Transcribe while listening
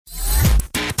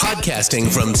Podcasting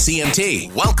from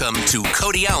CMT. Welcome to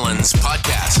Cody Allen's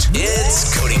podcast.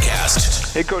 It's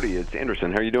CodyCast. Hey, Cody, it's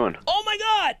Anderson. How are you doing? Oh, my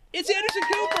God. It's Anderson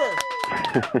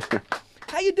Cooper.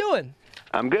 How you doing?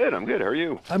 I'm good. How are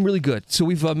you? I'm really good. So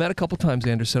we've met a couple times,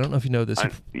 Anderson. I don't know if you know this.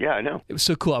 Yeah, I know. It was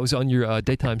so cool. I was on your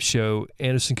daytime show,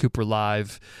 Anderson Cooper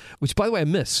Live, which, by the way, I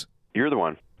miss. You're the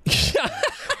one.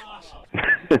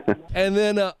 And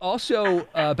then also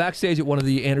backstage at one of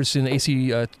the Anderson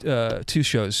AC2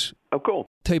 shows. Oh, cool.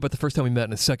 Tell you about the first time we met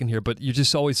in a second here, but you're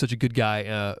just always such a good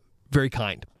guy, very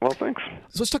kind. Well, thanks.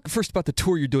 So let's talk first about the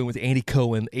tour you're doing with Andy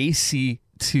Cohen,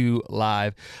 AC2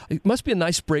 Live. It must be a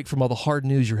nice break from all the hard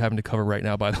news you're having to cover right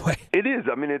now, by the way. It is.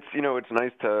 I mean, it's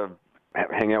nice to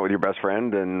hang out with your best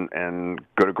friend and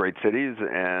go to great cities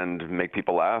and make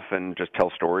people laugh and just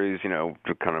tell stories,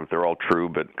 they're all true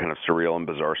but kind of surreal and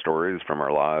bizarre stories from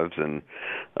our lives. And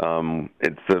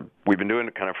we've been doing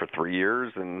it kind of for 3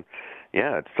 years, and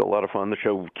yeah, it's a lot of fun. The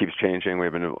show keeps changing. We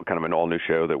have kind of an all-new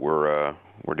show that we're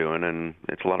doing, and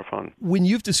it's a lot of fun. When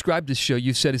you've described this show,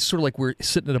 you've said it's sort of like we're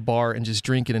sitting at a bar and just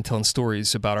drinking and telling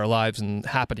stories about our lives and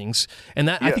happenings. And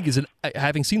that, I think,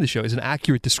 having seen the show, is an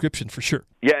accurate description for sure.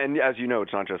 Yeah, and as you know,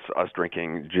 it's not just us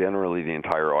drinking. Generally, the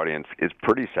entire audience is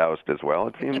pretty soused as well,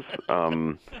 it seems.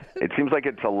 It seems like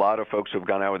it's a lot of folks who've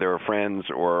gone out with their friends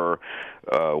or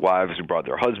wives who brought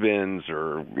their husbands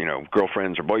or,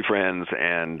 girlfriends or boyfriends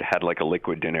and had like a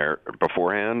liquid dinner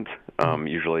beforehand.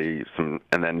 Usually and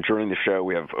then during the show,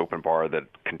 we have open bar that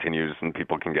continues and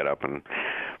people can get up and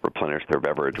replenish their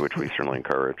beverage, which we certainly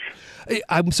encourage.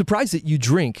 I'm surprised that you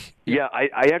drink. Yeah,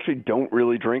 I actually don't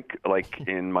really drink like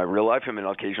in my real life. I mean,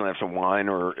 I'll occasionally have some wine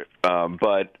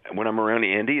but when I'm around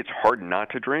Andy, it's hard not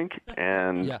to drink.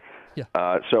 And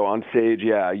Yeah. So on stage,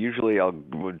 usually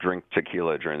would drink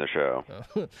tequila during the show.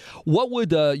 What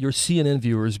would your CNN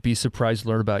viewers be surprised to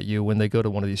learn about you when they go to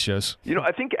one of these shows?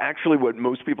 I think actually what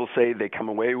most people say they come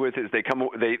away with is they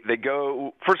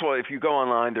go, first of all, if you go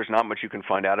online, there's not much you can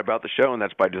find out about the show, and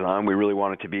that's by design. We really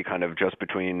want it to be kind of just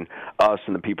between us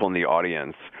and the people in the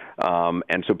audience.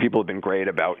 And so people have been great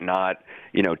about not,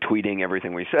 tweeting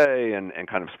everything we say and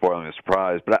kind of spoiling the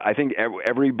surprise. But I think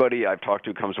everybody I've talked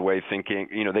to comes away thinking,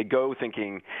 they go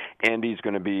thinking Andy's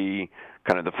going to be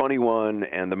kind of the funny one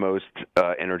and the most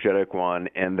energetic one,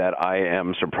 and that I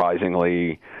am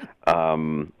surprisingly, I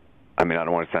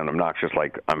don't want to sound obnoxious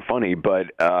like I'm funny, but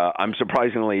I'm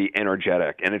surprisingly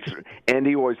energetic. And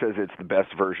Andy always says it's the best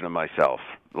version of myself.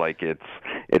 Like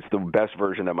it's the best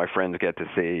version that my friends get to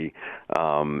see,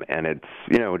 and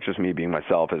it's just me being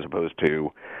myself as opposed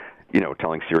to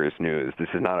telling serious news. This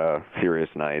is not a serious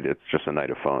night. It's just a night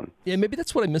of fun. Yeah, maybe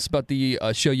that's what I miss about the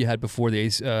show you had before, the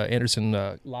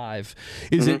Anderson Live,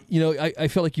 is that, I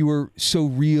felt like you were so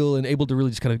real and able to really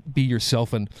just kind of be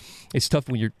yourself, and it's tough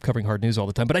when you're covering hard news all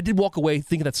the time. But I did walk away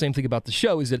thinking that same thing about the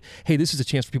show, is that, hey, this is a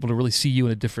chance for people to really see you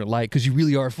in a different light, because you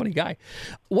really are a funny guy.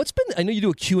 I know you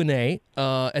do a Q&A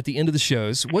at the end of the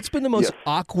shows. What's been the most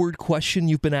awkward question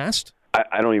you've been asked?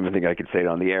 I don't even think I could say it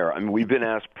on the air. I mean, we've been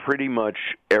asked pretty much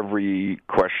every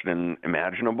question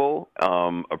imaginable,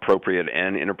 appropriate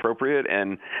and inappropriate.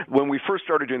 And when we first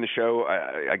started doing the show,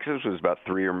 I guess this was about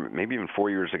 3 or maybe even 4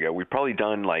 years ago, we've probably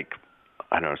done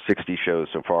 60 shows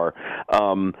so far.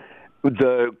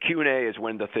 The Q&A is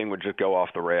when the thing would just go off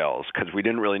the rails because we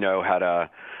didn't really know how to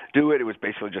do it. It was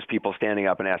basically just people standing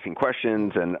up and asking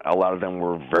questions, and a lot of them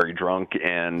were very drunk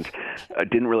and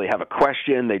didn't really have a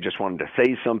question. They just wanted to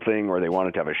say something, or they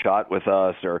wanted to have a shot with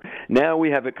us. Or now we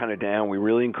have it kind of down. We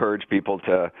really encourage people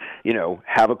to,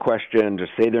 have a question,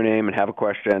 just say their name and have a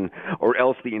question, or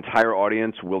else the entire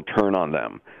audience will turn on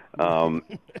them.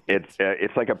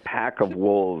 It's like a pack of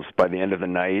wolves by the end of the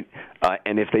night,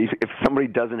 and if somebody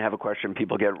doesn't have a question,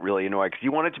 people get really annoyed because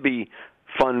you want it to be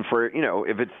fun for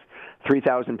if it's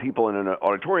 3,000 people in an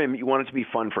auditorium, you want it to be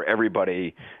fun for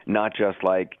everybody, not just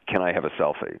like, can I have a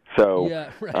selfie? So,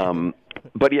 yeah, right.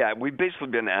 But yeah, we've basically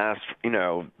been asked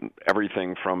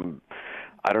everything from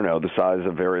the size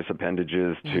of various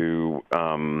appendages to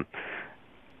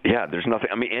yeah, there's nothing.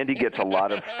 I mean, Andy gets a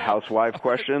lot of housewife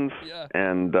questions,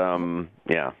 and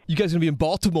yeah. You guys are going to be in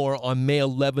Baltimore on May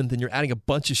 11th, and you're adding a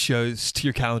bunch of shows to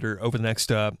your calendar over the next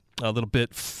little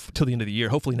bit till the end of the year.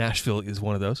 Hopefully Nashville is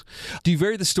one of those. Do you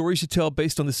vary the stories you tell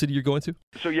based on the city you're going to?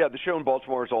 So yeah, the show in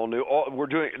Baltimore is all new.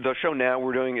 The show now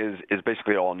we're doing is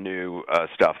basically all new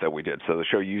stuff that we did. So the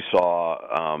show you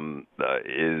saw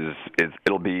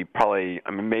it'll be probably,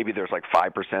 maybe there's like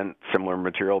 5% similar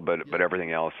material, but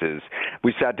everything else is.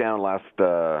 We sat down last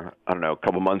a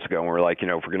couple months ago, and we were like, if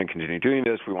we're going to continue doing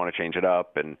this, we want to change it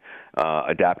up and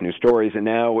adapt new stories. And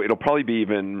now it'll probably be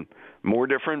even more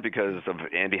different because of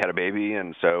Andy had a baby,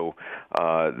 and so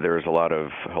there's a lot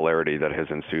of hilarity that has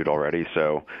ensued already.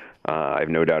 So I have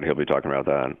no doubt he'll be talking about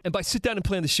that. And by sit down and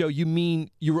plan the show, you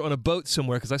mean you were on a boat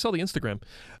somewhere? Because I saw the Instagram,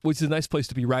 which is a nice place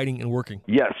to be writing and working.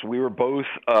 Yes, we were both.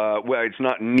 Well, it's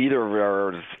not neither of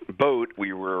ours boat.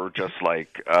 We were just like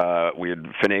we had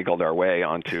finagled our way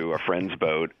onto a friend's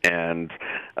boat, and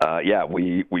yeah,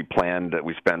 we planned.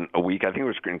 We spent a week. I think it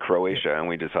was in Croatia, and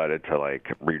we decided to like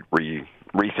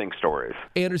rethink stories.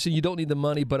 Anderson, you don't need the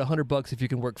money, but $100 if you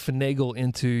can work finagle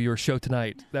into your show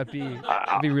tonight. That'd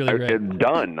be really great.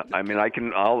 Done. I mean, I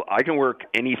can work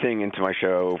anything into my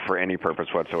show for any purpose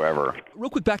whatsoever. Real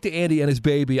quick, back to Andy and his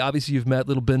baby. Obviously, you've met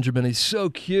little Benjamin. He's so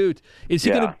cute. Is he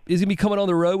gonna be coming on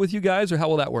the road with you guys, or how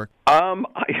will that work?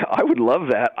 I would love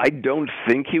that. I don't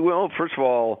think he will. First of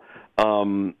all,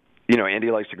 you know,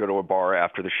 Andy likes to go to a bar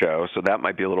after the show, so that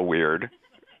might be a little weird.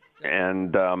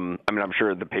 And I mean, I'm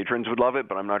sure the patrons would love it,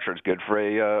 but I'm not sure it's good for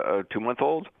a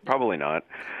 2-month-old. Probably not.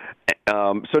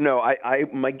 So no,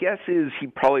 my guess is he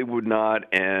probably would not.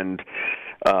 And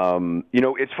you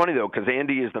know, it's funny though, because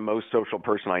Andy is the most social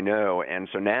person I know, and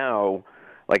so now,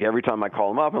 like every time I call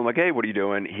him up, I'm like, hey, what are you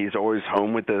doing? He's always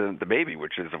home with the baby,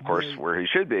 which is of course where he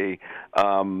should be.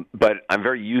 But I'm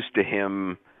very used to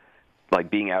him like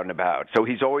being out and about. So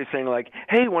he's always saying like,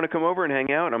 hey, want to come over and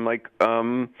hang out? And I'm like,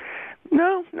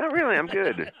 no, not really. I'm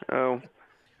good.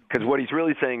 Because what he's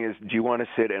really saying is, do you want to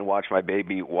sit and watch my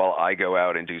baby while I go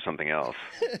out and do something else?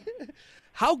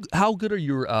 How good are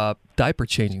your diaper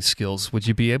changing skills? Would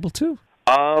you be able to?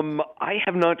 I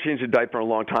have not changed a diaper in a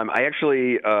long time. I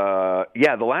actually, I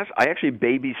actually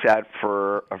babysat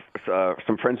for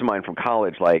some friends of mine from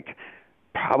college, like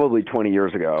probably 20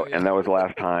 years ago, and that was the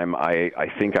last time I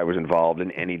think I was involved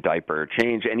in any diaper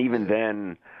change, and even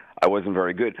then I wasn't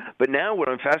very good. But now what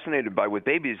I'm fascinated by with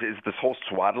babies is this whole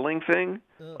swaddling thing.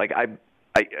 Like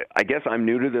I guess I'm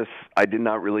new to this. I did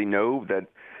not really know that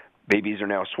babies are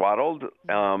now swaddled,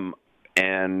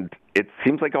 and it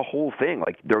seems like a whole thing.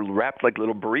 Like they're wrapped like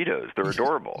little burritos. They're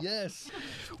adorable. Yes.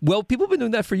 Well, people have been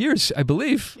doing that for years, I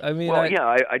believe. I mean, well,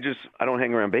 I don't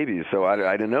hang around babies, so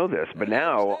I didn't know this. But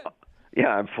now, yeah,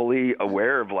 I'm fully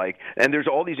aware of like, and there's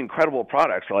all these incredible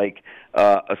products. Like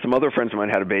some other friends of mine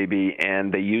had a baby,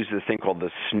 and they use this thing called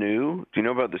the Snoo. Do you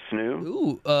know about the Snoo?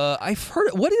 Ooh, I've heard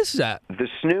it. What is that? The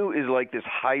Snoo is like this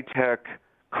high-tech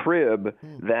crib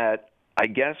that I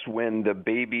guess when the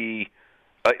baby,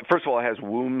 first of all, it has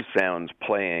womb sounds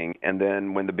playing, and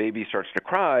then when the baby starts to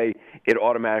cry, it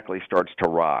automatically starts to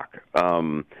rock.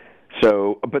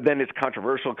 But then it's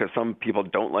controversial because some people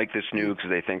don't like the Snoo because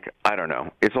they think, I don't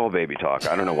know, it's all baby talk.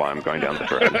 I don't know why I'm going down this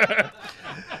road.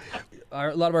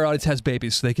 A lot of our audience has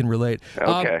babies, so they can relate.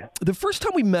 Okay. The first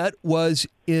time we met was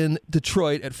in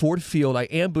Detroit at Ford Field. I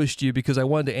ambushed you because I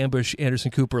wanted to ambush Anderson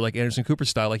Cooper, like Anderson Cooper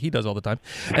style, like he does all the time.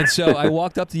 And so I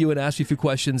walked up to you and asked you a few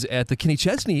questions at the Kenny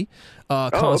Chesney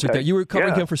concert there. You were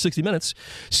covering him for 60 Minutes.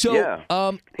 So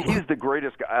he's the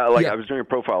greatest guy. I was doing a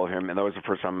profile of him, and that was the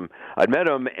first time I'd met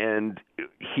him, and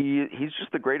he's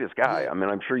just the greatest guy. I mean,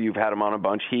 I'm sure you've had him on a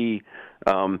bunch. He's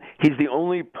the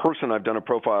only person I've done a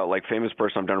profile, like famous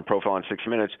person I've done a profile on 60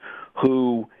 Minutes,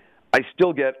 who I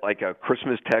still get like a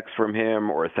Christmas text from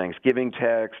him or a Thanksgiving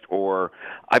text, or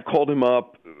I've called him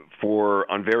up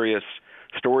on various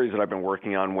stories that I've been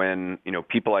working on when, you know,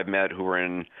 people I've met who are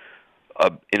in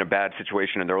a bad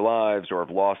situation in their lives or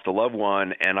have lost a loved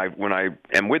one, and when I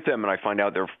am with them and I find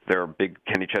out they're big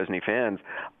Kenny Chesney fans,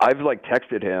 I've like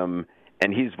texted him,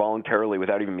 and he's voluntarily,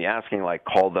 without even me asking, like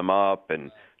called them up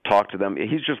and talk to them.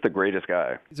 He's just the greatest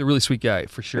guy. He's a really sweet guy,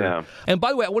 for sure. Yeah. And by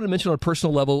the way, I wanted to mention on a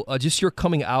personal level, just your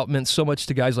coming out meant so much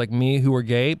to guys like me who are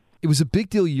gay. It was a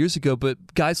big deal years ago,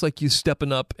 but guys like you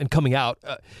stepping up and coming out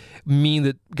mean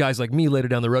that guys like me later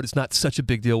down the road, it's not such a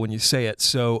big deal when you say it.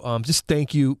 So just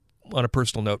thank you on a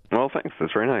personal note. Well, thanks.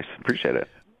 That's very nice. Appreciate it.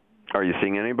 Are you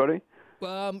seeing anybody?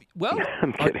 Well,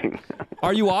 I'm kidding.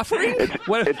 Are you offering?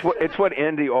 It's what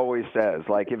Andy always says.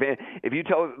 Like if you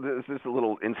tell this is a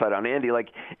little insight on Andy. Like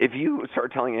if you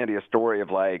start telling Andy a story of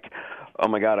like, oh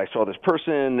my God, I saw this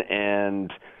person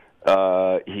and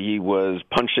he was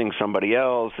punching somebody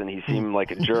else and he seemed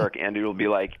like a jerk, Andy will be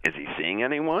like, is he seeing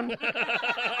anyone?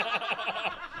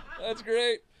 That's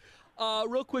great.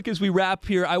 Real quick as we wrap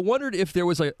here, I wondered if there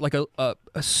was a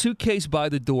suitcase by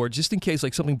the door just in case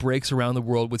like something breaks around the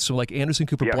world with some like Anderson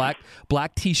Cooper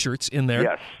black T-shirts in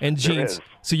there and jeans,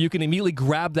 so you can immediately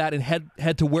grab that and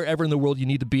head to wherever in the world you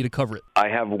need to be to cover it. I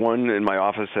have one in my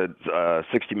office at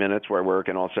 60 Minutes where I work,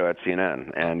 and also at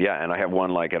CNN, and I have one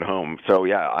like at home. So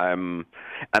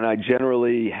I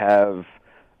generally have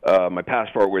my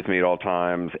passport with me at all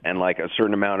times, and like a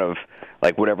certain amount of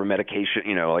like whatever medication,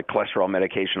 like cholesterol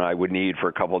medication I would need for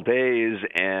a couple of days,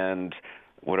 and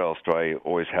what else do I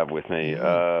always have with me?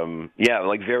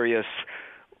 Like various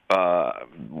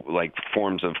like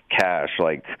forms of cash,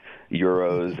 like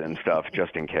euros and stuff,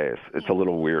 just in case. It's a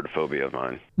little weird phobia of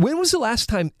mine. When was the last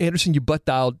time, Anderson, you butt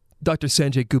dialed Dr.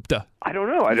 Sanjay Gupta? I don't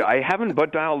know. I haven't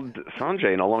butt dialed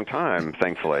Sanjay in a long time,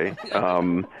 thankfully.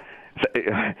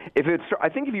 I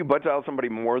think if you butt dial somebody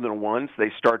more than once,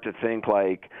 they start to think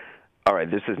like, all right,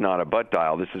 this is not a butt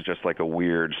dial. This is just like a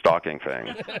weird stalking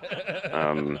thing.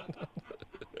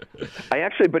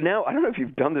 But now I don't know if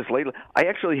you've done this lately. I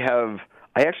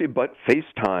actually butt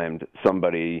FaceTimed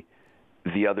somebody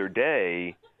the other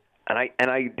day, and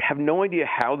I have no idea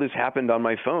how this happened on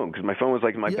my phone, because my phone was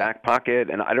like in my back pocket,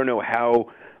 and I don't know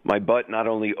how my butt not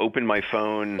only opened my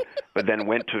phone but then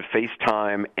went to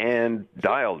FaceTime and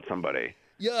dialed somebody.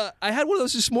 Yeah, I had one of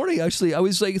those this morning, actually. I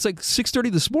was like, it's like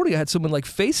 6:30 this morning. I had someone like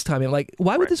FaceTime. I'm like,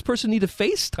 why would this person need a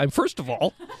FaceTime, first of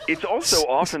all? It's also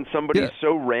often somebody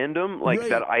so random, like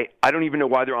that I don't even know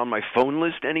why they're on my phone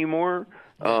list anymore.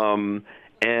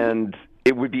 And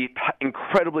it would be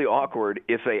incredibly awkward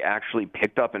if they actually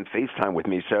picked up and FaceTime with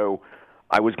me. So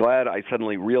I was glad I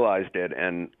suddenly realized it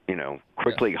and,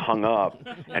 quickly hung up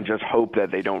and just hope that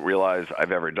they don't realize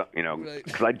I've ever done,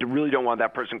 because I really don't want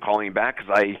that person calling me back,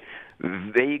 because I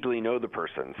vaguely know the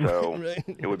person, so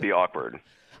it would be awkward.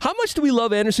 How much do we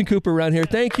love Anderson Cooper around here?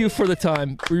 Thank you for the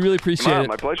time. We really appreciate it.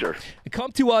 My pleasure.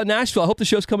 Come to Nashville. I hope the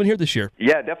show's coming here this year.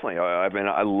 Yeah, definitely.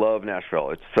 I love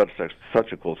Nashville. It's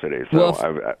such a cool city, so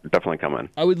I definitely come in.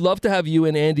 I would love to have you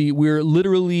and Andy. We're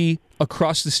literally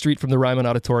across the street from the Ryman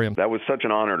Auditorium. That was such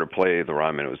an honor to play the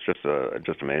Ryman. It was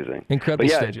just amazing. Incredible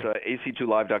stage. It's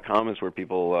ac2live.com is where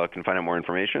people can find out more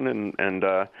information, and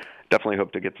definitely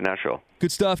hope to get to Nashville.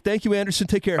 Good stuff. Thank you, Anderson.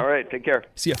 Take care. All right, take care.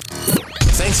 See ya.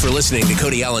 Thanks for listening to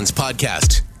Cody Allen's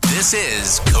podcast. This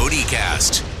is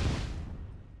CodyCast.